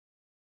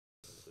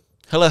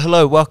Hello,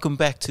 hello. Welcome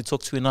back to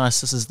Talk to Me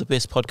Nice. This is the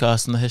best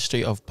podcast in the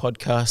history of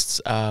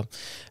podcasts.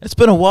 It's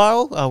been a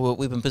while.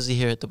 We've been busy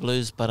here at the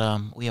Blues,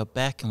 but we are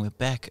back, and we're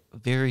back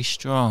very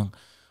strong.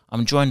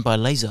 I'm joined by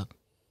Laser.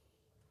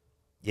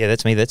 Yeah,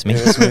 that's me. Yeah, that's me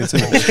too.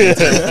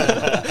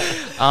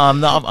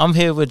 I'm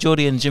here with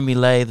Geordie and Jimmy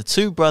Lay, the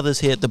two brothers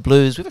here at the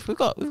Blues. We've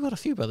got a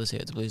few brothers here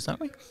at the Blues, don't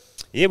we?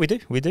 Yeah, we do.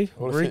 We're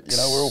all brothers.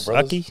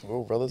 Aki. We're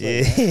all brothers.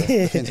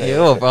 Yeah. Yeah,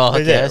 all bro.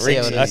 Who's Okay, I that? see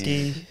how Rex, it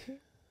is. Aki.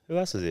 Who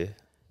else is there?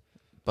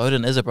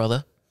 Bowden is a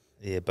brother.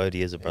 Yeah,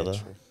 Bodie is a brother.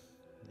 true.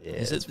 Yeah,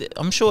 Is it?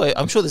 I'm sure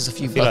there's a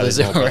few feel like brothers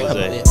there's more around.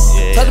 brothers,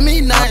 Yeah. yeah. Talk to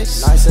me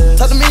nice.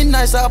 Talk to me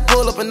nice, I'll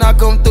pull up and I'll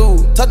come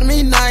through. Talk to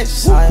me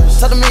nice.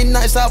 Talk to me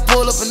nice, I'll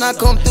pull up and I'll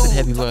come through.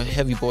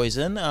 Heavy boys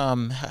in.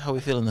 How are we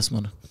feeling this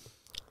morning?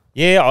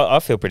 Yeah, I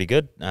feel pretty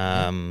good.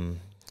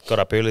 Got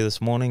up early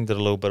this morning, did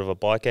a little bit of a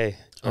bike, get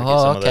some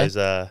of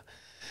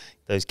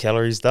those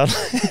calories done.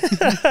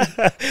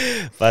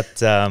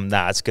 But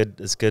it's good.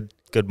 It's good.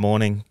 Good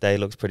morning. Day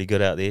looks pretty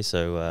good out there.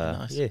 So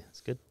Nice. yeah, it's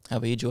good. How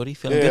about you, Geordie?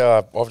 Feeling good?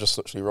 Yeah, I've just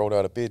literally rolled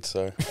out of bed,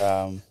 so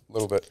a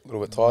little bit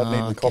tired,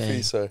 needing the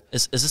coffee. So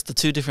Is this the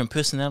two different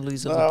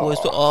personalities of the No, boys?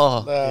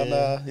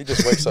 nah, he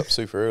just wakes up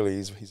super early.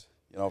 He's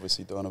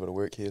obviously doing a bit of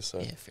work here, so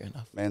Yeah, fair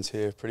enough. man's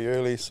here pretty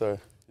early. So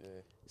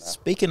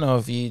Speaking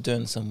of you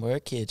doing some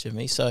work here,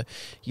 Jimmy, so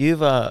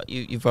you've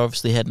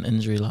obviously had an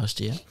injury last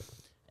year,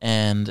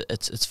 and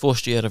it's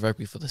forced you out of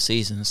rugby for the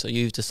season. So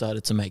you've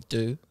decided to make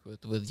do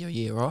with your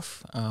year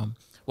off.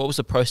 What was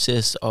the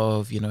process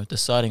of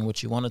deciding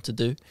what you wanted to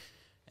do,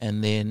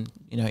 and then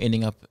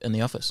ending up in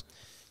the office?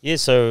 Yeah,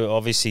 so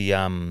obviously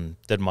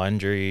did my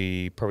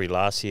injury probably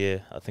last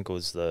year. I think it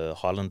was the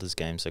Highlanders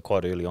game, so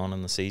quite early on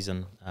in the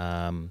season.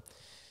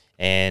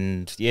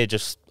 And yeah,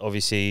 just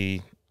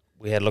obviously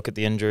we had a look at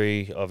the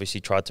injury,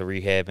 obviously tried to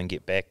rehab and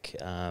get back,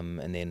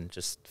 and then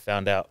just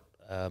found out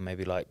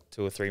maybe like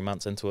 2 or 3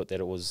 months into it that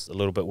it was a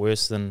little bit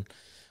worse than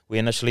we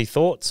initially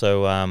thought.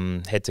 So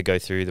had to go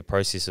through the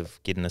process of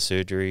getting a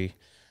surgery,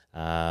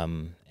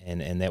 and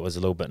that was a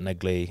little bit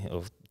niggly,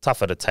 or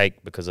tougher to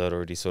take because I'd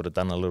already sort of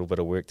done a little bit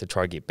of work to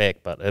try to get back,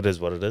 but it is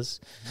what it is.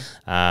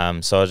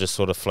 So I just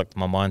sort of flicked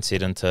my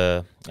mindset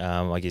into,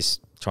 I guess,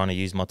 trying to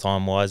use my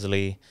time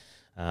wisely.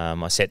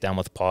 I sat down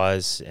with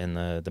Pies and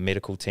the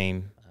medical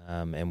team,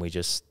 and we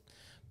just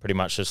pretty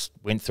much just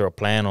went through a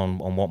plan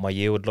on what my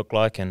year would look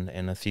like,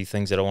 and a few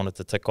things that I wanted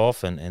to tick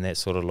off, and that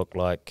sort of looked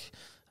like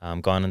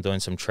going and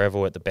doing some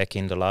travel at the back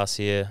end of last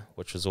year,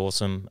 which was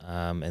awesome,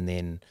 and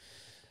then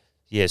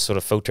sort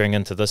of filtering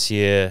into this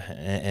year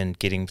and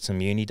getting some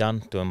uni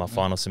done, doing my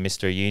final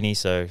semester of uni.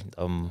 So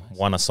I'm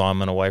one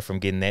assignment away from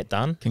getting that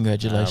done.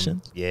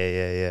 Congratulations.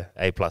 Yeah.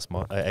 A plus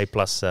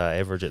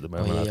average at the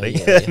moment, yeah, I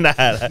think.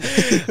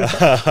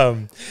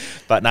 yeah.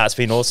 But it's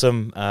been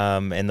awesome.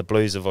 And the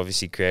Blues have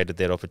obviously created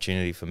that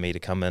opportunity for me to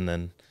come in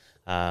and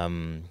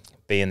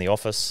be in the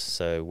office,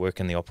 so work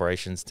in the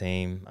operations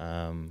team.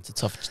 It's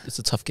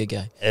a tough gig,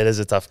 eh? It is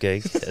a tough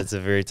gig. It's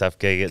a very tough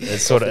gig.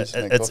 It's sort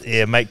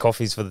of make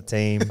coffees for the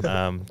team.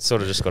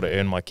 Sort of just got to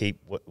earn my keep.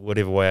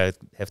 Whatever way I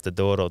have to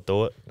do it, I'll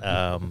do it.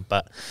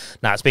 But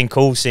it's been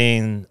cool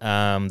seeing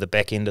the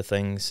back end of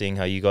things, seeing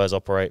how you guys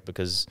operate,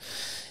 because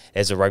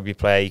as a rugby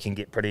player you can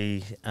get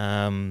pretty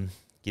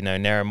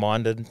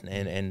narrow-minded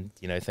and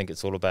think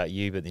it's all about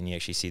you, but then you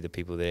actually see the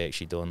people that are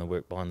actually doing the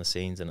work behind the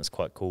scenes, and it's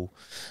quite cool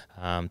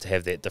to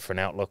have that different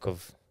outlook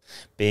of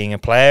being a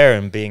player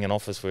and being an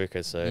office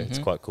worker. So it's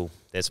quite cool.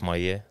 That's my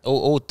year.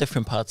 All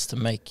different parts to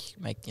make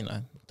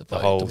the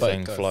whole boat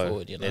thing go flow.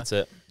 forward, That's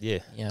it. Yeah.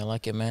 Yeah, I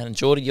like it, man. And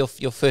Geordie, your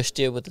first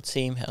year with the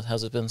team,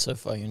 how's it been so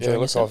far? You enjoying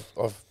yourself?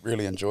 I've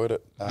really enjoyed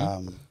it.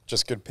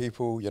 Just good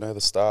people,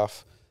 the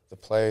staff, the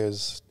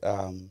players,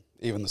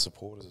 even the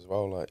supporters as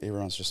well. Like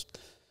everyone's just.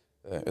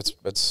 It's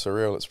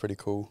surreal. It's pretty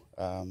cool.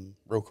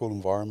 Real cool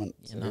environment.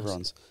 Yeah, nice.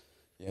 Everyone's,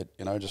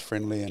 just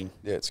friendly, and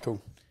it's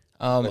cool.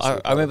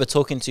 I remember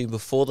talking to you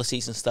before the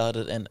season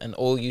started, and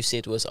all you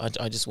said was,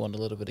 I just want a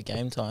little bit of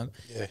game time.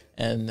 Yeah.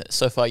 And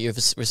so far you've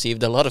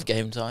received a lot of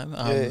game time.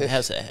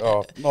 How's it?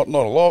 Not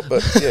a lot,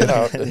 but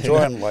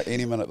enjoying like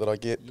any minute that I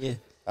get. Yeah.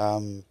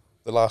 The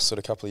last sort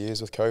of couple of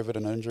years with COVID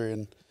and injury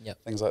and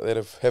things like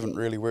that haven't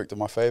really worked in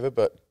my favour,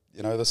 but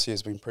this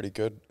year's been pretty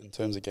good in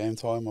terms of game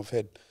time. I've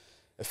had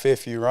a fair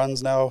few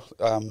runs now,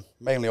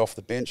 mainly off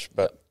the bench,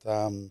 but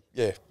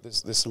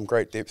there's some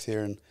great depth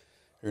here, and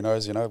who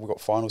knows, we've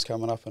got finals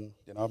coming up, and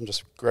I'm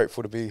just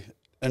grateful to be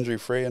injury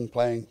free and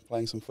playing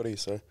some footy.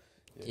 So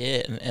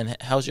and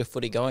how's your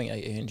footy going? Are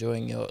you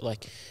enjoying your do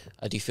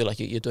you feel like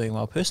you're doing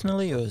well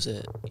personally, or is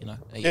it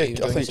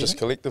I think just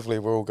collectively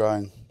we're all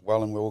going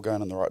well, and we're all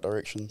going in the right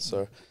direction.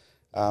 So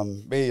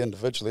me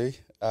individually,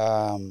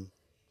 I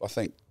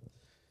think.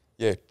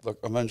 Yeah, look,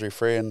 I'm injury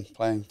free and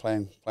playing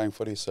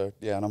footy, so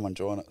and I'm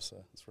enjoying it, so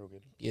it's real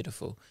good.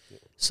 Beautiful. Yeah.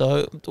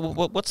 So,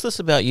 what's this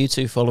about you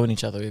two following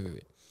each other everywhere?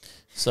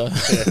 So,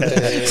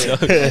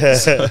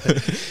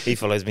 he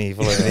follows me.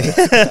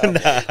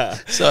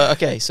 So,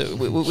 okay, so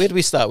where do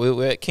we start?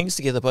 We're at Kings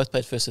together, both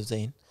played first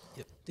 15.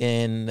 Yep.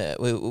 Then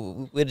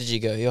where did you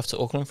go? You off to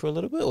Auckland for a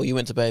little bit, or you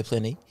went to Bay of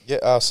Plenty?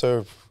 Yeah,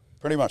 so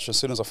pretty much as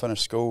soon as I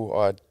finished school,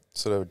 I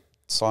sort of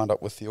signed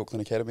up with the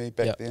Auckland Academy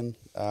back then.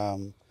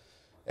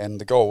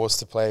 And the goal was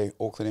to play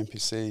Auckland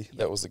NPC.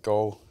 That was the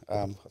goal.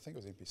 I think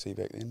it was NPC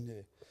back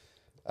then,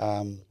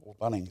 or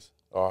Bunnings.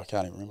 Oh, I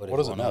can't even remember. What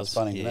is it now? It's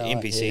Bunnings now.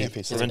 NPC.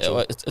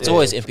 NPC. It's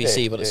always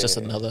NPC, but it's just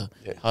another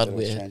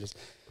hardware.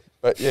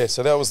 But yeah,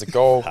 so that was the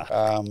goal.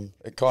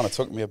 It kind of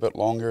took me a bit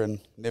longer and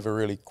never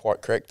really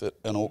quite cracked it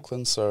in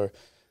Auckland. So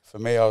for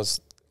me, I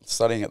was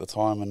studying at the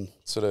time, and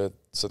so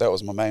that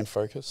was my main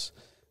focus.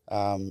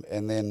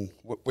 And then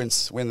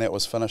when that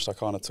was finished, I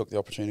kind of took the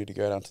opportunity to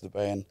go down to the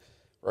Bay, and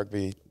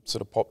rugby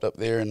sort of popped up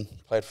there and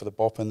played for the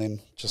BOP, and then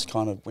just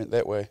kind of went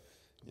that way.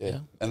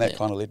 And that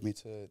kind of led me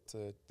to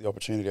the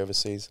opportunity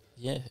overseas.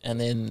 Yeah, and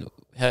then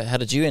how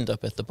did you end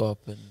up at the BOP?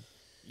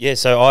 Yeah,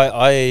 so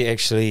I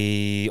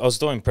was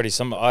doing pretty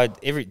similar.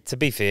 To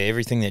be fair,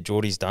 everything that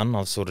Geordie's done,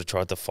 I've sort of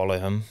tried to follow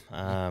him.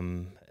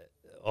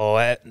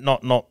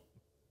 Not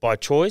by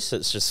choice.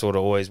 It's just sort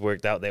of always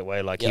worked out that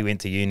way. Like he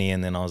went to uni,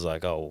 and then I was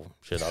like, oh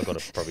shit, I've got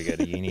to probably go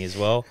to uni as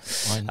well.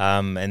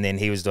 And then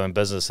he was doing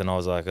business, and I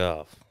was like,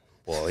 oh,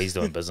 well, he's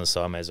doing business,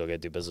 so I may as well go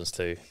do business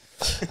too.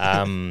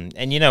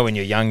 And you know, when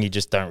you're young, you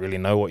just don't really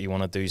know what you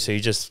want to do, so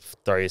you just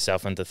throw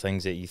yourself into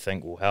things that you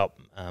think will help.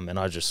 And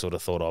I just sort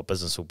of thought, oh,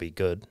 business will be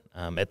good.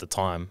 At the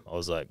time, I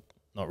was like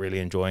not really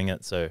enjoying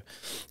it, so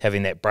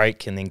having that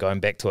break and then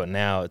going back to it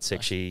now, it's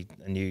actually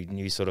a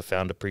new sort of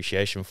found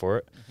appreciation for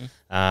it.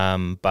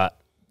 But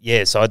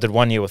yeah, so I did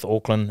 1 year with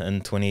Auckland in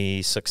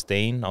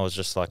 2016. I was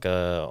just like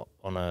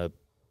on a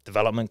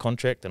development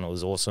contract, and it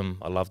was awesome.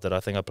 I loved it. I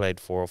think I played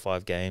 4 or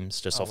 5 games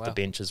just off the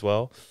bench as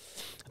well.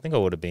 I think I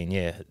would have been,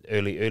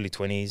 early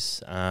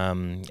 20s.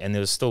 And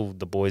there was still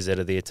the boys that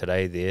are there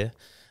today there.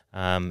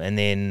 And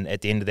then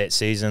at the end of that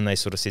season, they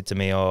sort of said to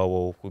me, oh,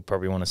 well, we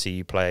probably want to see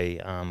you play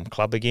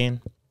club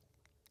again.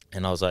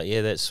 And I was like,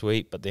 yeah, that's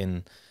sweet. But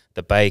then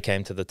the Bay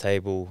came to the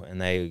table,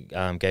 and they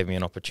gave me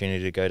an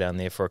opportunity to go down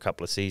there for a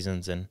couple of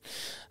seasons. And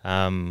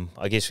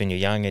I guess when you're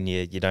young and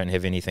you don't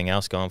have anything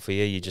else going for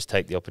you, you just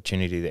take the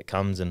opportunity that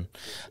comes. And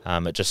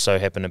it just so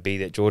happened to be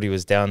that Geordie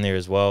was down there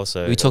as well.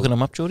 So were you talking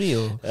him up, Geordie?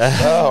 Or?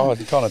 I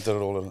kind of did it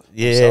all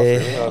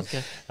himself,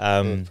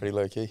 really. Pretty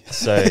low key.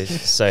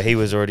 So he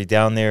was already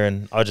down there,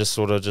 and I just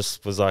sort of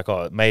was like,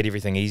 oh, it made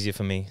everything easier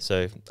for me.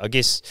 So I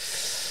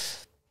guess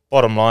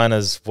bottom line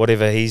is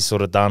whatever he's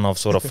sort of done, I've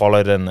sort of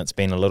followed, and it's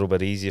been a little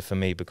bit easier for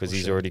me because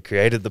he's already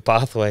created the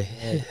pathway.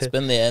 Yeah, it's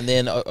been there. And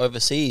then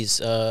overseas,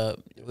 where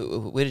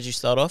did you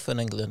start off in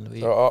England?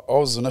 So I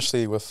was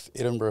initially with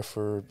Edinburgh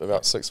for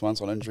about 6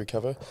 months on injury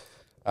cover.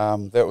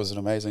 That was an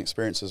amazing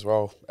experience as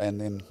well.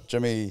 And then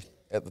Jimmy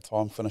at the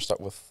time finished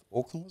up with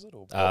Auckland, was it?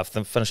 Or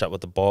finished up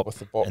with the BOP,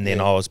 and then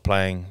I was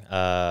playing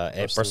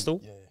at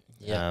Bristol.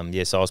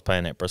 So I was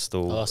playing at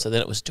Bristol. Oh, so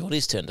then it was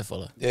Geordie's turn to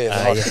follow.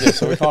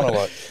 So we kind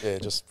of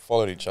just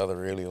followed each other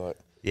really,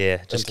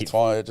 just keeps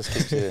I don't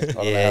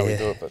know how we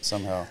do it, but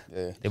somehow,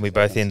 Then we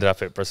both ended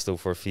up at Bristol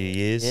for a few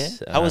years. Yeah.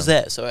 How was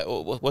that?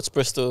 So what's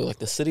Bristol, like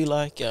the city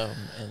like,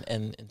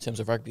 and in terms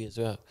of rugby as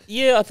well?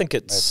 Yeah, I think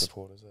it's... Mad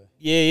supporters,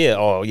 Yeah.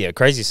 Oh, yeah,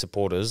 crazy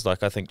supporters.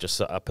 Like, I think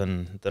just up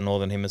in the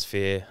Northern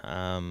Hemisphere,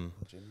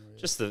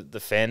 just the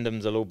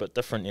fandom's a little bit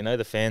different, you know.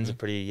 The fans are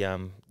pretty...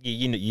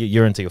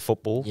 you're into your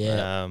football.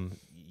 Yeah.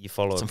 You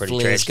follow some a pretty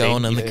trash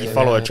team. You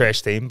follow a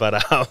trash team, but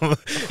you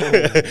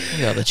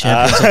are the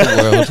champions of the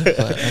world.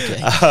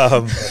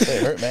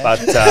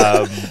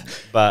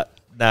 But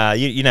nah,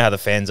 you know how the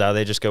fans are.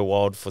 They just go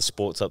wild for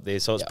sports up there,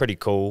 so it's pretty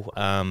cool.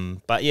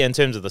 But yeah, in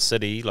terms of the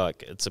city,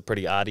 like it's a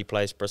pretty arty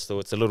place,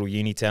 Bristol. It's a little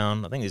uni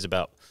town. I think there's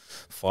about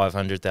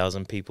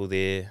 500,000 people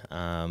there.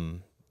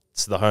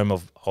 It's the home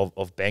of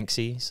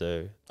Banksy,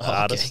 so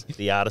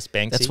the artist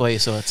Banksy. That's why you're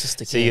so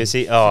artistic. So you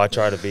see, I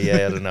try to be. I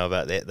don't know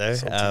about that though.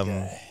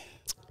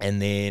 And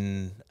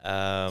then,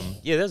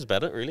 that's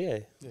about it,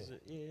 really.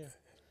 Yeah.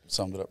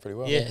 Summed it up pretty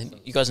well. Yeah,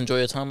 you guys enjoy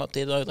your time up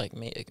there, though? Like,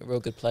 a real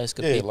good place,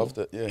 good people? Yeah, loved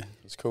it. Yeah, it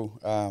was cool.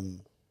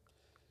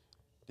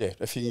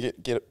 If you can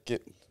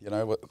get you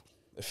know, what,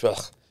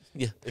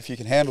 if you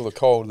can handle the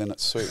cold, then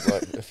it's sweet.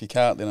 Like, if you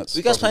can't, then it's...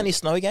 You guys play any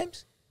snowy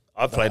games?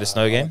 I've played a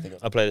snow game.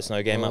 I played a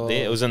snow game up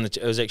there. It was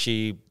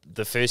actually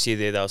the first year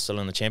there. They were still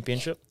in the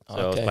championship, so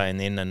I was playing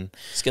then. And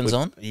skins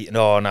on?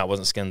 No, it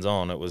wasn't skins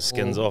on. It was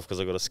skins off because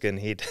I got a skin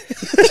head.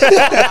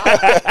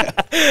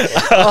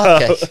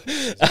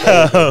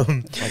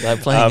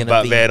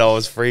 But man, I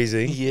was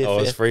freezing. Yeah, I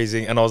was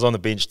freezing, and I was on the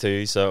bench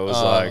too. So it was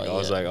I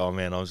was like, oh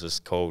man, I was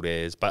just cold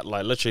as. But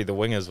like literally, the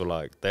wingers were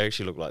like, they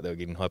actually looked like they were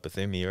getting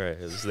hypothermia. Right?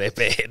 It was that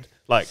bad.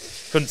 Like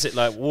couldn't sit.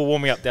 Like we were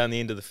warming up down the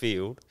end of the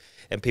field.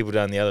 And people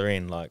down the other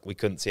end, like, we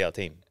couldn't see our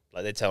team.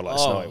 Like, that's how,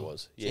 snowy it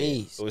was. Yeah,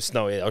 geez. It was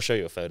snowy. I'll show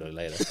you a photo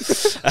later.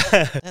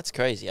 That's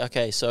crazy.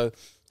 Okay, so,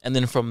 and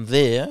then from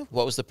there,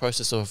 what was the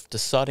process of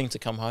deciding to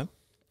come home?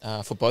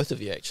 For both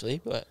of you, actually,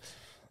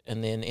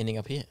 and then ending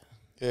up here?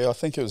 Yeah, I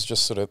think it was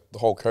just sort of the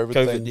whole COVID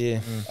thing.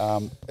 Yeah.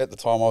 At the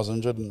time, I was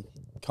injured, and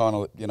kind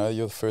of, you know,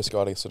 you're the first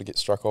guy to sort of get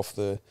struck off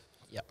the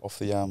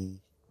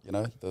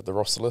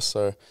roster list.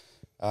 So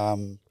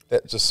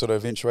that just sort of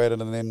eventuated,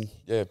 and then,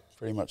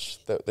 pretty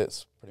much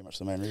that's pretty much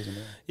the main reason.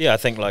 Yeah, I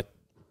think, like,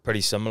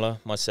 pretty similar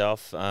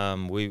myself.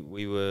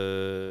 We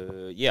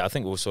were, I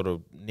think we were sort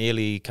of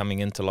nearly coming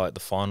into like the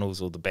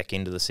finals or the back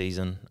end of the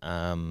season,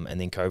 and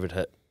then COVID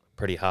hit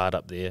pretty hard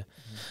up there.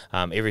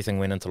 Everything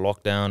went into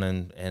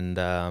lockdown, and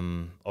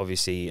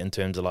obviously in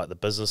terms of like the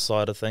business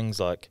side of things,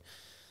 like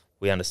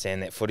we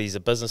understand that footy's a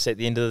business at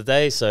the end of the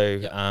day.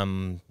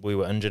 So we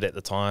were injured at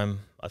the time.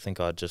 I think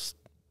I'd just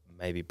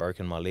maybe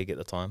broken my leg at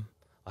the time.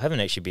 I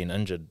haven't actually been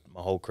injured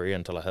my whole career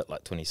until I hit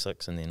like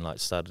 26, and then like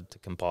started to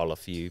compile a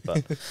few.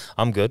 But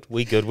I'm good.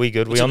 We good. We're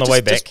on the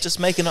way back. Just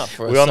making up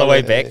for it. We're on the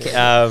way back.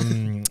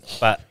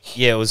 But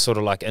yeah, it was sort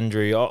of like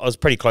injury. I was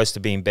pretty close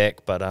to being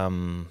back, but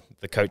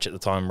the coach at the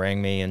time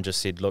rang me and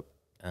just said, look,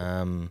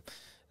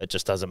 it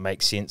just doesn't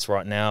make sense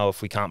right now.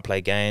 If we can't play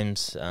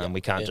games,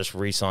 we can't just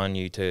re-sign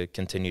you to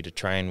continue to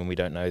train when we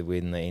don't know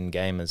when the end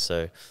game is.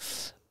 So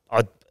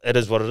it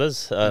is what it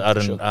is. I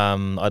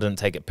didn't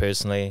take it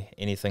personally,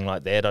 anything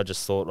like that. I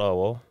just thought,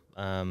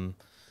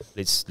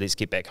 let's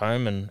get back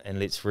home and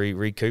let's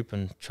recoup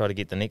and try to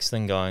get the next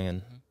thing going.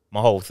 And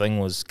my whole thing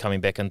was coming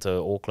back into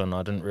Auckland.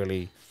 I didn't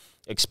really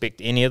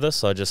expect any of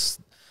this. I just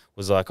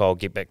was like, I'll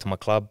get back to my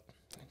club,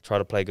 try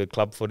to play good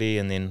club footy,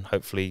 and then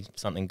hopefully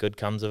something good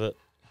comes of it.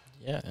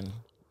 Yeah, and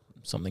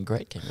something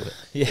great came of it.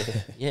 Yeah.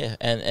 Yeah,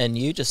 and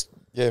you just...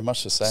 Yeah,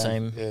 much the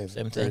same. Same very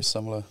thing.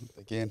 similar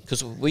again.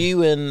 Because were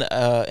you in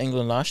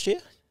England last year?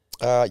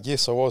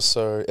 Yes, I was.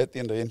 So at the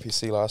end of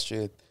NPC last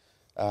year,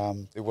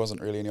 there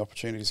wasn't really any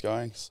opportunities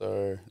going.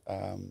 So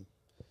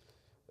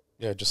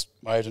just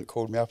my agent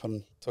called me up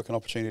and took an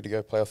opportunity to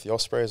go play with the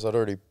Ospreys. I'd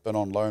already been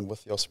on loan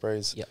with the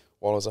Ospreys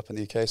while I was up in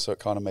the UK, so it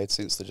kind of made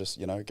sense to just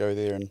go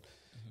there. And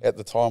at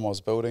the time, I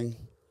was building,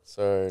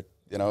 so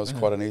it was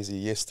quite an easy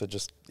yes to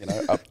just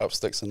up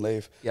sticks and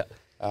leave. Yeah.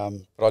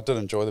 But I did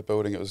enjoy the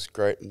building. It was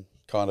great and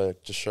kind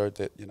of just showed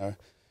that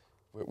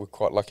we're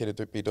quite lucky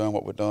to be doing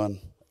what we're doing.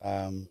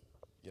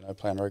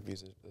 Playing rugby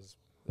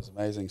is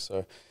amazing.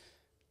 So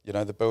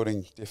the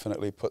building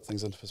definitely put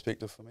things into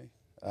perspective for me.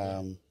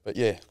 But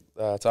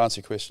to answer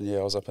your question,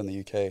 I was up in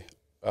the UK,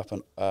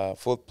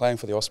 playing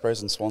for the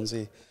Ospreys in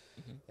Swansea,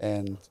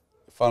 and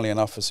funnily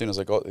enough, as soon as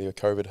I got there,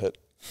 COVID hit.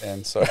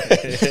 And so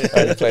I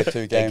only played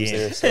 2 games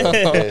there.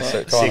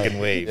 So second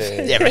wave.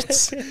 Damn it.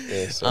 So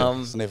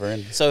it's never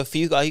in. So for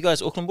you guys, are you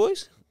guys Auckland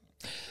boys?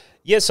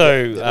 Yeah,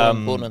 so...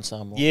 born in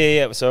Samoa.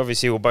 Yeah, so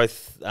obviously we're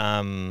both...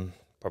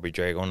 probably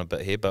drag on a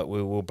bit here, but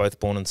we were both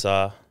born in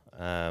Sa,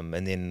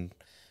 and then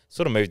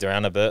sort of moved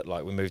around a bit.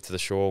 Like we moved to the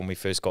shore when we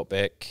first got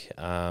back,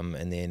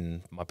 and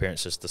then my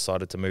parents just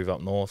decided to move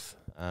up north,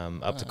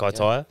 up to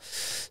Kaitaia.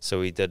 So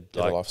we did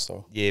better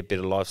lifestyle. Yeah,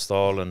 better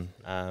lifestyle,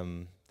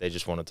 and they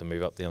just wanted to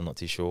move up there. I'm not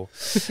too sure.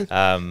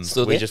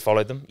 Still we there? just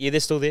followed them. Yeah, they're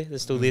still there. They're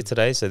still there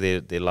today, so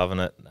they're loving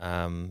it.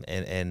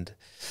 And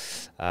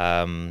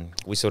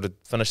we sort of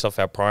finished off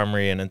our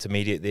primary and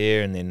intermediate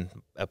there, and then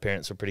our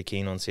parents were pretty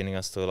keen on sending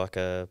us to like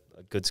a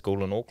good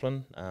school in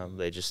Auckland.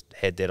 They just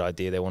had that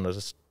idea. They wanted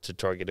us to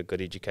try to get a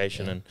good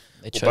education, and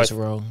they chose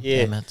wrong.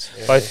 Yeah,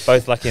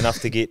 both lucky enough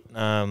to get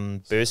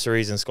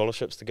bursaries and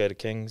scholarships to go to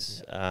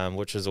Kings,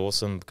 which is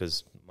awesome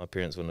because my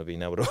parents wouldn't have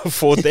been able to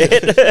afford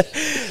that.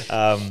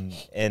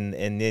 And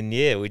then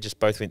we just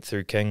both went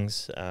through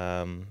Kings,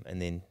 and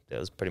then that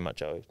was pretty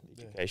much our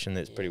education.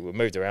 That's pretty. We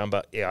moved around,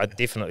 but I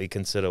definitely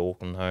consider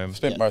Auckland home.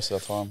 Spent most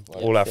of our time.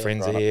 All our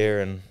friends are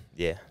here, and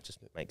just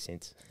makes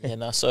sense. Yeah,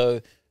 no.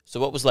 So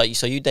what was like?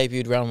 So you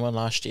debuted round 1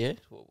 last year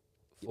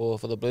for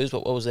the Blues.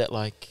 What was that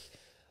like?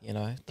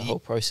 The whole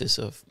process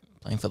of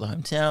playing for the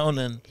hometown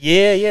and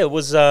it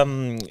was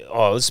it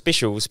was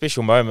special. It was a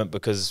special moment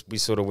because we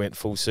sort of went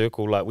full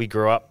circle. Like we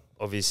grew up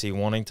obviously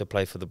wanting to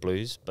play for the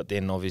Blues, but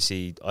then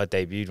obviously I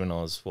debuted when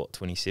I was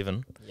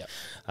 27.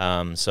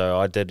 So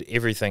I did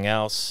everything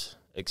else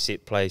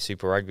except play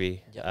Super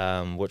Rugby,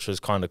 which was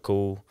kind of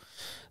cool.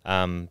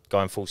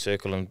 Going full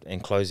circle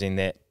and closing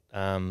that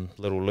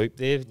little loop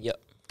there.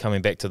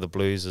 Coming back to the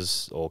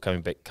Blues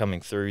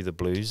coming through the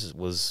Blues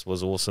was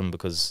awesome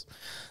because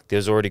there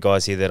was already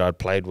guys here that I'd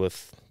played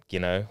with,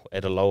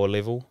 at a lower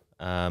level,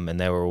 and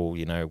they were all,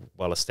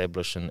 well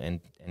established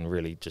and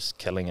really just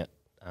killing it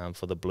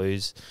for the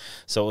Blues.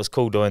 So it was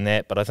cool doing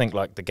that. But I think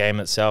like the game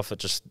itself, it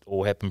just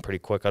all happened pretty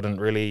quick. I didn't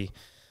really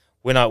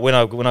when I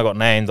got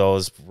named, I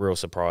was real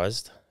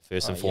surprised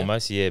first and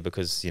foremost,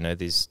 because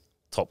there's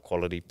top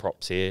quality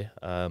props here,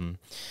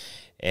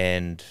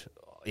 and.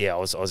 I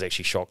was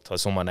actually shocked. I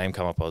saw my name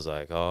come up. I was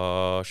like,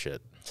 oh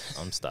shit,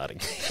 I'm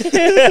starting.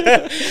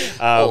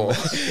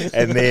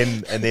 And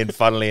then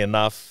funnily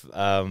enough,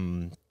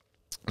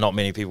 not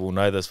many people will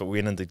know this, but we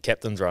went and did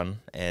captain's run,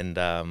 and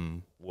I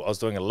was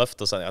doing a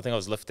lift or something. I think I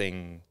was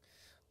lifting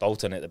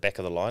Dalton at the back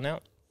of the line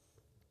out.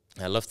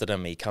 I lifted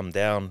him, he come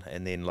down,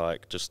 and then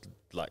just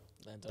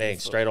bang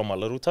straight on my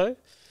little toe.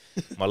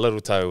 My little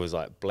toe was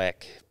like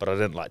black, but I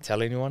didn't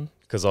tell anyone.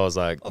 Because I was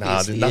like,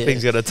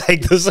 nothing's going to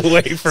take this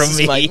away from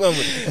me.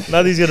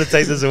 Nothing's going to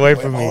take this away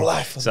from me.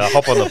 So I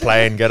hop on the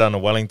plane, go down to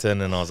Wellington,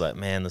 and I was like,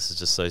 man, this is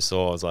just so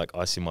sore. I was like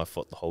icing my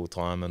foot the whole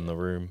time in the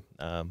room.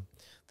 I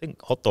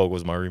think Hot Dog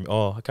was my roomie.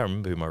 Oh, I can't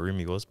remember who my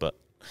roomie was, but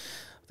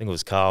I think it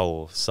was Carl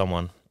or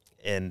someone.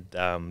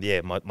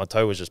 yeah, my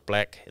toe was just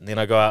black. And then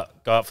I go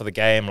out for the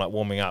game, like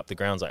warming up. The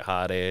ground's like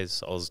hard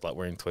as. I was like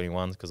wearing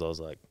 21s because I was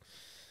like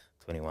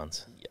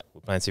 21s. Yeah,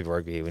 we're playing Super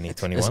Rugby here. We need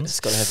 21s. It's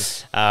gotta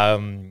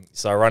happen.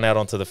 So I run out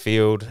onto the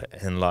field,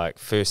 and like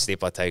first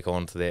step I take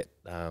onto that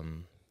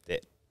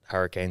that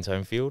Hurricanes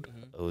home field,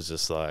 it was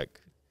just like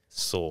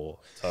sore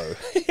toe.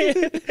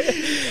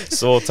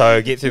 Sore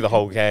toe. Get through the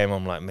whole game.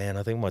 I'm like, man,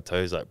 I think my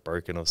toe's like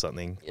broken or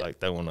something. Yep. Like,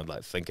 don't want to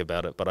like think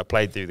about it. But I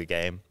played through the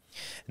game.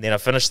 And then I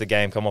finished the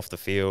game, come off the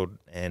field,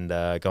 and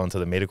go into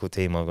the medical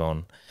team. I've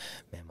gone,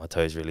 man, my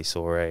toe's really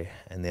sore, eh?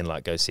 And then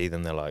like go see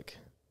them. They're like,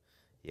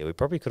 yeah, we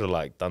probably could have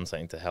like done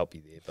something to help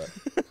you there, but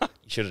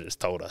you should have just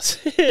told us.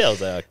 I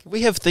was like,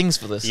 we have things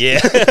for this. Yeah,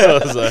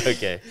 I was like,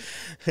 okay.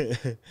 Yeah,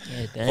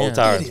 damn.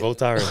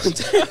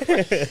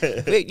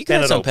 Voltarens. Wait, you can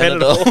have some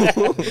Panadol.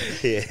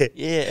 Yeah,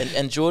 yeah.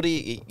 And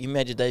Geordie, you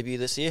made your debut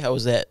this year. How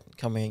was that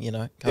coming? You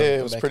know,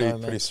 it was pretty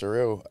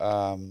surreal.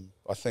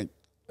 I think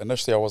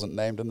initially I wasn't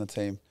named in the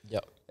team.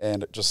 Yep.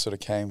 And it just sort of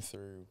came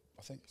through.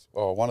 I think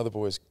one of the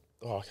boys.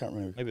 I can't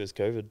remember. Maybe it was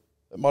COVID.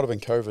 It might have been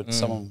COVID.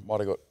 Someone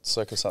might have got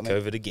sick or something.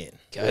 COVID again.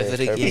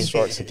 COVID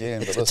strikes again.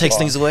 But it takes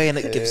things away and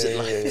it gives it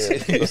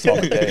life. This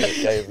time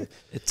it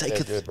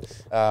gave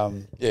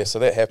good. So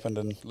that happened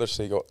and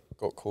literally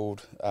got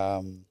called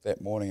that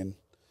morning, and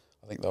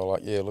I think they were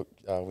like, yeah, look,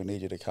 we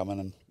need you to come in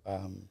and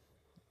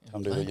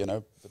come do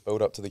the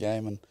build up to the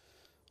game, and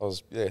I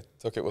was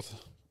took it with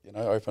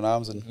open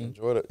arms and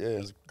enjoyed it. Yeah, it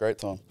was a great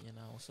time.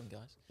 Awesome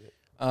guys.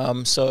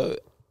 Yeah. So.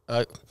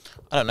 I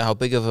don't know how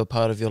big of a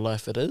part of your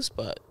life it is,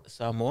 but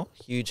Samoa,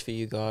 huge for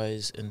you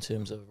guys in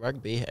terms of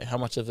rugby. How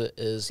much of it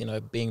is,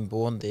 being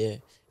born there?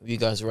 Were you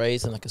guys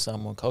raised in like a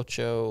Samoan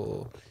culture,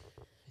 or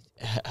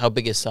how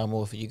big is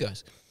Samoa for you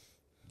guys?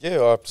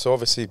 Yeah, so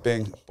obviously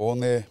being born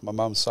there, my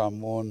mum's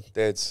Samoan,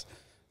 dad's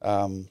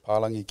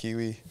Palangi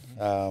Kiwi.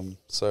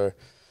 So,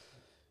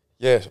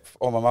 yeah,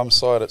 on my mum's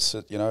side, it's,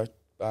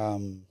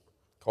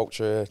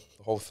 culture,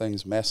 the whole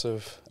thing's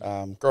massive.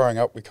 Growing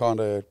up, we kind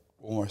of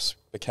almost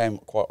became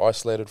quite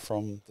isolated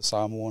from the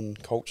Samoan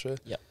culture.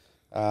 Yeah.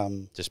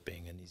 Just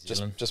being in New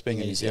Zealand. Just being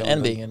in New Zealand.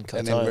 And being in Kaitaia.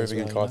 And then moving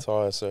in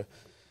Kaitaia. So,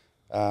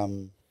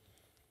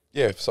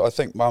 so I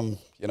think Mum,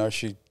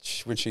 she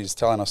when she's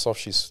telling us off,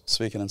 she's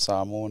speaking in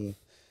Samoan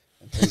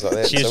and things like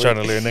that. She was trying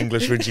to learn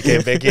English when she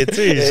came back here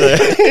too. So.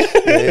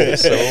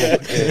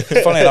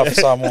 Funny enough,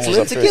 Samoan was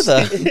our first.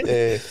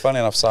 Yeah, funny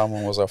enough,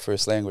 Samoan was our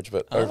first language,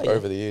 but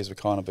over the years we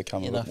kind of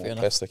become a bit more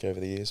plastic over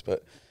the years,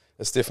 but.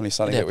 It's definitely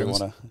something that we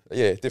want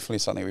to. Definitely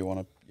something we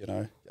want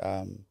to.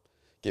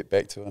 Get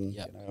back to and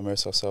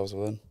immerse ourselves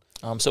within.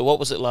 So what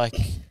was it like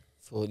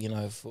for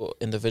for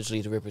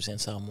individually to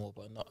represent Samoa,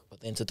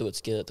 but then to do it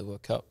together at the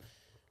World Cup?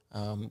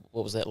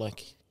 What was that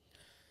like?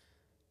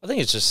 I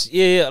think it's just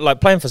like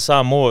playing for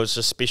Samoa. It's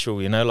just special,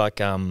 Like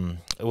it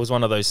was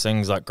one of those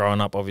things. Like growing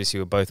up, obviously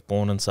we're both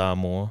born in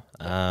Samoa.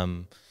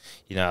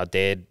 Our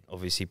dad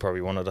obviously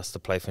probably wanted us to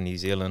play for New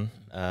Zealand,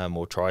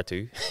 or try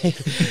to,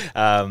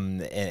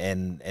 and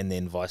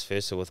then vice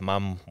versa with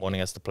Mum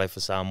wanting us to play for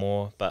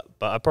Samoa. But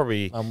I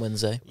probably Mum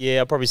wins, eh? Yeah,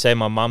 I'd probably say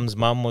my mum's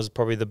mum was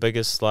probably the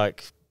biggest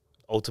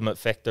ultimate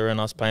factor in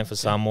us playing for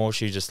Samoa.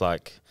 She just a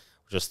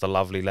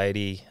lovely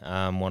lady,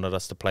 wanted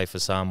us to play for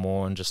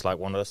Samoa and just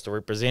wanted us to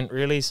represent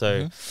really.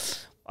 So.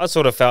 I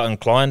sort of felt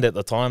inclined at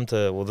the time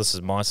this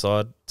is my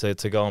side, to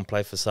go and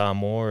play for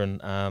Samoa,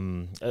 and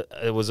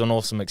it was an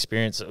awesome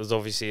experience. It was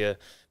obviously a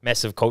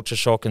massive culture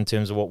shock in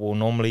terms of what we're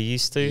normally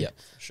used to. Yeah,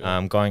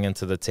 sure. Going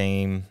into the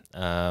team,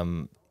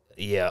 I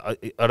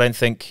don't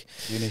think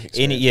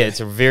it's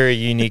a very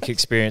unique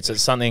experience.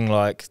 It's something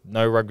like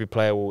no rugby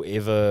player will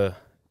ever.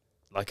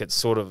 It's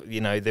sort of,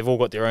 they've all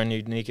got their own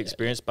unique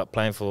experience, but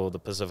playing for the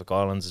Pacific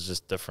Islands is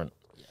just different.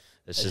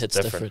 It's just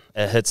different.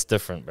 It hits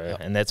different, bro. Yep.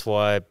 And that's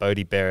why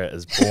Bodie Barrett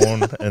is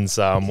born in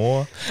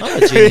Samoa.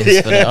 I'm a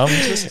genius for that.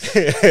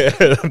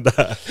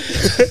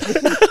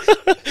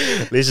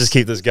 Let's just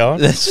keep this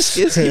going. Let's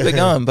keep it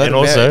going. Bodie and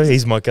also, Barrett.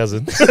 He's my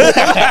cousin. He's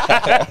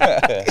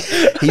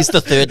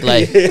the third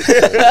leg.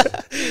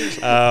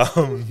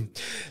 And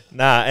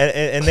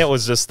that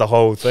was just the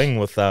whole thing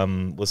with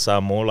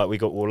Samoa. We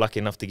were lucky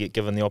enough to get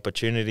given the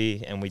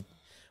opportunity, and we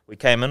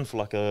came in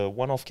for a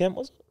one-off camp,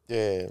 was it?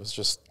 Yeah, it was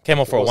just... Came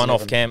off for a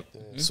one-off camp,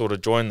 sort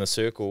of joined the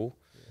circle,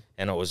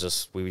 and it was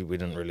just... We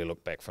didn't really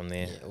look back from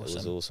there. It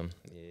was awesome.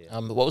 Yeah.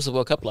 What was the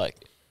World Cup like?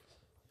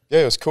 Yeah,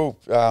 it was cool,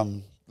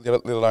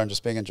 let alone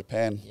just being in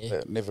Japan.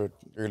 Yeah. Never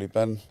really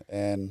been,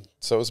 and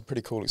so it was a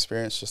pretty cool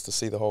experience just to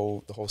see the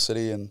whole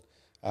city and,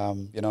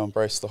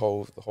 embrace the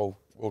whole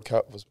World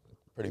Cup. Was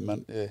pretty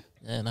mint, yeah.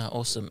 Yeah, no,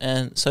 awesome.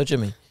 And so,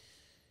 Jimmy...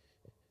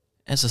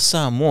 As a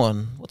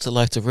Samoan, what's it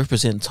like to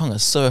represent Tonga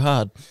so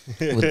hard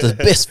with the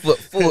best foot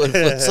forward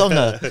for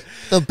Tonga,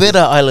 the better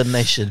island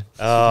nation?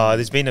 Oh,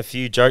 there's been a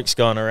few jokes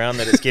going around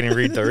that it's getting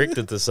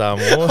redirected to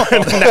Samoa.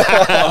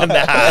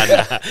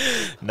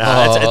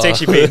 Nah. It's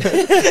actually been...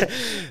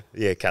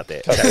 yeah, cut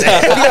that.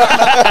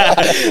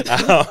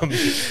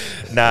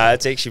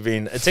 It's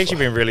actually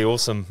been really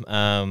awesome.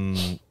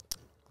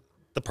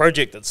 The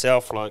project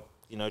itself,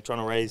 trying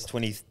to raise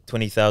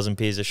 20,000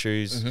 pairs of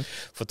shoes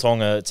for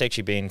Tonga. It's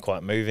actually been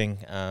quite moving,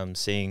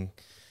 seeing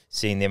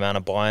the amount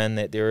of buy-in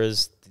that there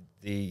is.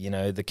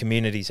 The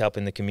community's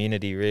helping the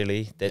community,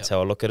 really. That's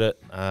how I look at it.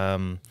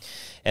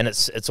 And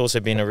it's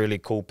also been a really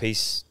cool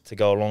piece to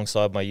go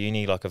alongside my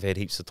uni. Like, I've had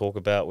heaps to talk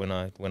about when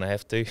I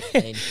have to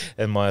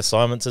in my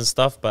assignments and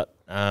stuff. But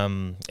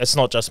it's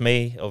not just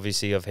me.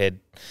 Obviously, I've had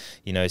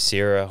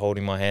Sarah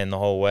holding my hand the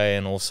whole way,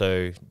 and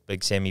also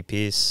Big Sammy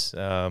Pearce.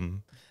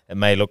 It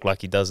may look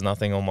like he does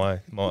nothing on my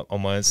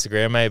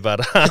Instagram, but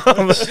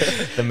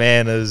the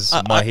man is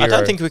my hero. I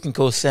don't think we can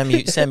call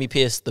Sammy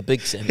Pearce the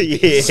big Sammy.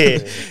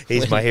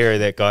 He's my hero,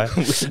 that guy.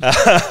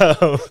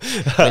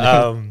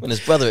 When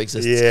his brother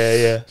exists.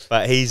 Yeah.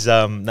 But he's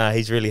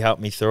really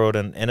helped me through it,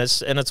 and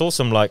it's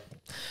awesome. Like,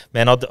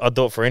 man, I'd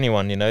do it for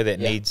anyone,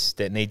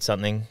 that needs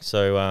something.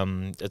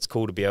 So it's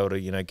cool to be able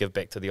to give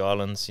back to the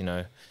islands.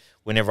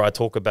 Whenever I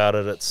talk about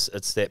it,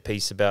 it's that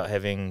piece about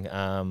having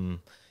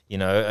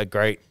a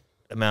great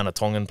amount of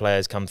Tongan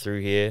players come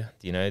through here.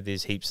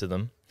 There's heaps of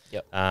them.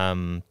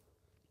 Starting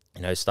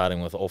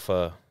with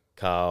Ofa,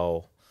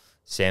 Carl,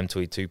 Sam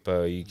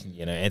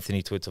Tuitupo,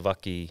 Anthony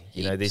Tuitavaki.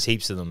 There's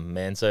heaps of them,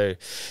 man. So,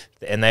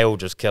 and they all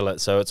just kill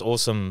it. So it's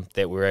awesome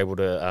that we're able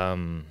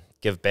to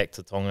give back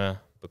to Tonga,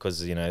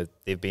 because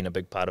they've been a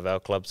big part of our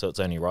club. So it's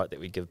only right that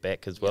we give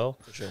back as well.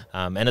 For sure.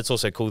 And it's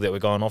also cool that we're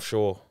going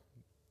offshore.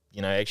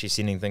 Actually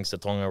sending things to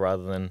Tonga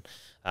rather than.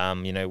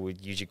 We're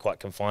usually quite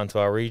confined to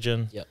our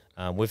region.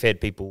 We've had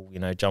people,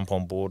 jump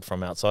on board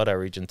from outside our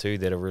region too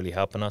that are really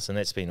helping us, and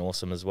that's been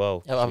awesome as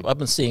well. I've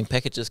been seeing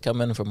packages come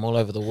in from all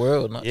over the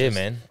world.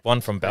 Man. One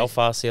from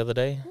Belfast the other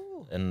day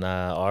in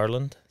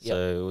Ireland.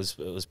 So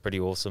it was pretty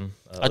awesome.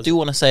 I do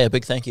want to say a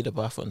big thank you to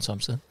Barfoot and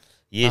Thompson.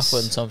 Yes.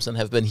 Barfoot and Thompson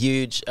have been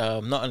huge,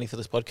 not only for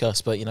this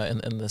podcast, but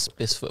in this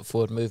Best Foot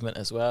Forward movement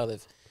as well.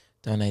 They've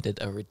donated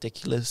a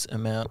ridiculous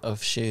amount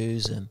of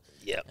shoes and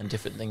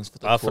different things for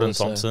the Barfoot and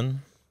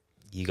Thompson.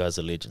 You guys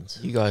are legends.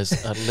 You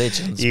guys are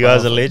legends. You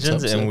guys are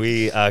legends, and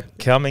we are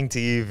coming to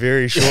you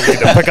very shortly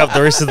to pick up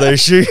the rest of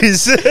those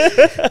shoes.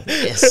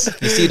 Yes.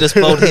 You see this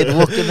bald head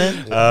walking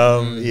in?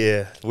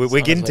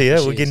 We're getting to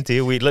you. We're getting to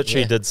you. We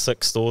literally did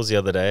 6 stores the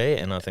other day,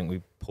 and I think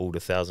we pulled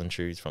 1,000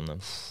 shoes from them.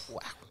 Wow.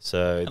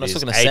 So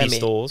there's 80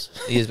 stores.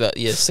 He's about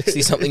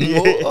 60-something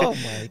more. Oh,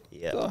 my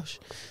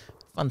gosh.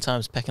 Fun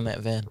times packing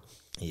that van.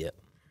 Yeah.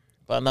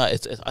 But no, I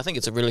think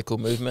it's a really cool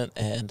movement,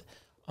 and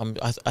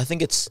I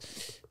think it's...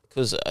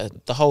 because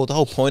the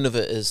whole point of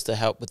it is to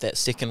help with that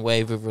second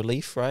wave of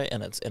relief, right?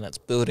 And it's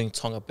building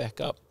Tonga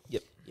back up.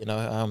 Yep.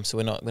 So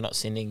we're not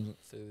sending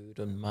food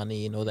and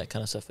money and all that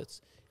kind of stuff. It's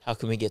how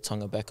can we get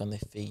Tonga back on their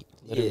feet,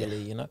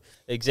 literally,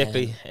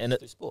 Exactly. And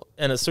through sport.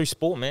 And it's through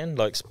sport, man.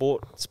 Like,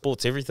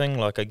 sport's everything.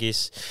 Like, I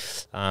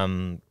guess,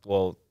 the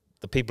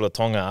people of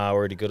Tonga are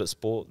already good at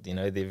sport.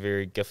 They're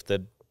very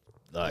gifted,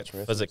 like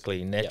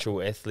physically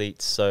natural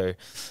athletes. So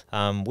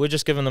we're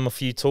just giving them a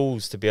few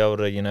tools to be able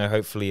to,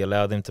 hopefully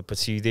allow them to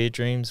pursue their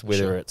dreams,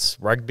 whether it's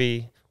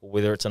rugby or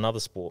whether it's another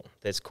sport.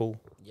 That's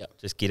cool. Yeah.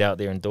 Just get out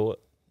there and do it.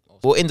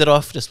 We'll end it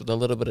off just with a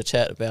little bit of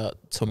chat about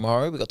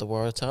tomorrow. We've got the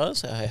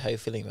Waratahs. How are you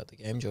feeling about the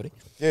game, Geordie?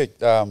 Yeah,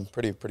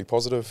 pretty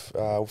positive.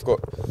 We've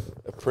got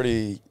a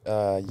pretty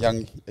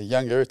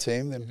younger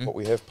team than what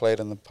we have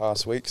played in the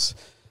past weeks.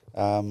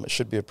 It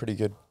should be a pretty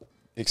good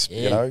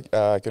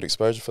good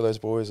exposure for those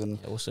boys, and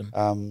awesome.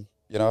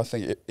 I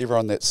think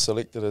everyone that's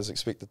selected is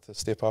expected to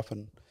step up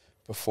and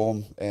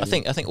perform. And I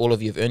think all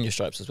of you have earned your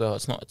stripes as well.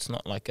 It's not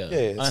like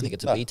I don't think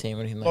it's a B team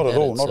or anything like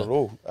that. Not at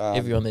all.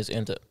 Everyone there's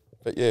earned it.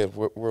 But yeah,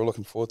 we're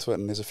looking forward to it,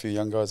 and there's a few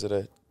young guys that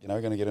are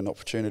going to get an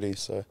opportunity.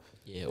 So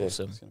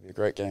awesome. It's going to be a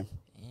great game.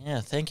 Yeah,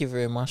 thank you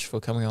very much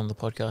for coming on the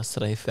podcast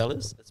today,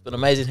 fellas. It's been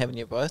amazing having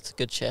you both.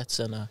 Good chats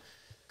and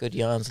good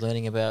yarns,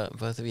 learning about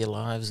both of your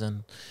lives.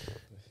 And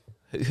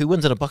who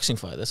wins in a boxing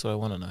fight? That's what I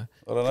want to know.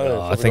 I don't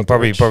know. I think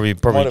probably Geordie.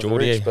 But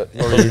Geordie's got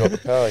the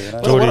power,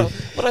 Geordie.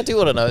 What I do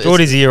want to know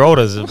Geordie's a year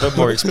older, is a bit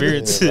more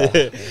experience.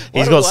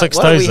 He's got 6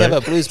 toes. Why do we have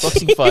a blues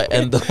boxing fight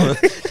and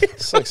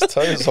 6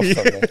 toes off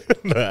them,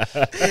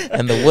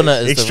 and the winner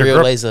is the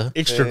real laser.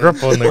 Extra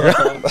grip on the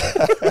ground.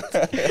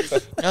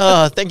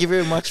 Thank you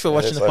very much for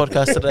watching the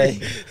podcast today.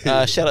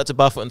 Shout out to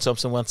Barfoot and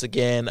Thompson once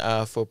again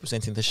for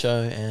presenting the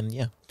show,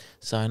 and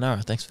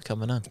sayonara. Thanks for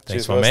coming on.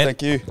 Thanks, my man.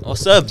 Thank you.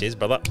 Awesome. Cheers,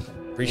 brother.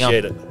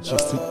 Appreciate it.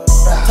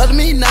 Talk to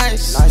me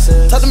nice.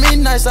 Talk to me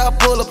nice, I'll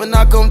pull up and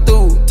I'll come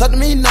through. Talk to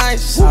me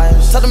nice.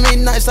 Talk to me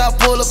nice, I'll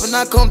pull up and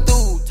I'll come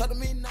through. Talk to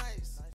me nice.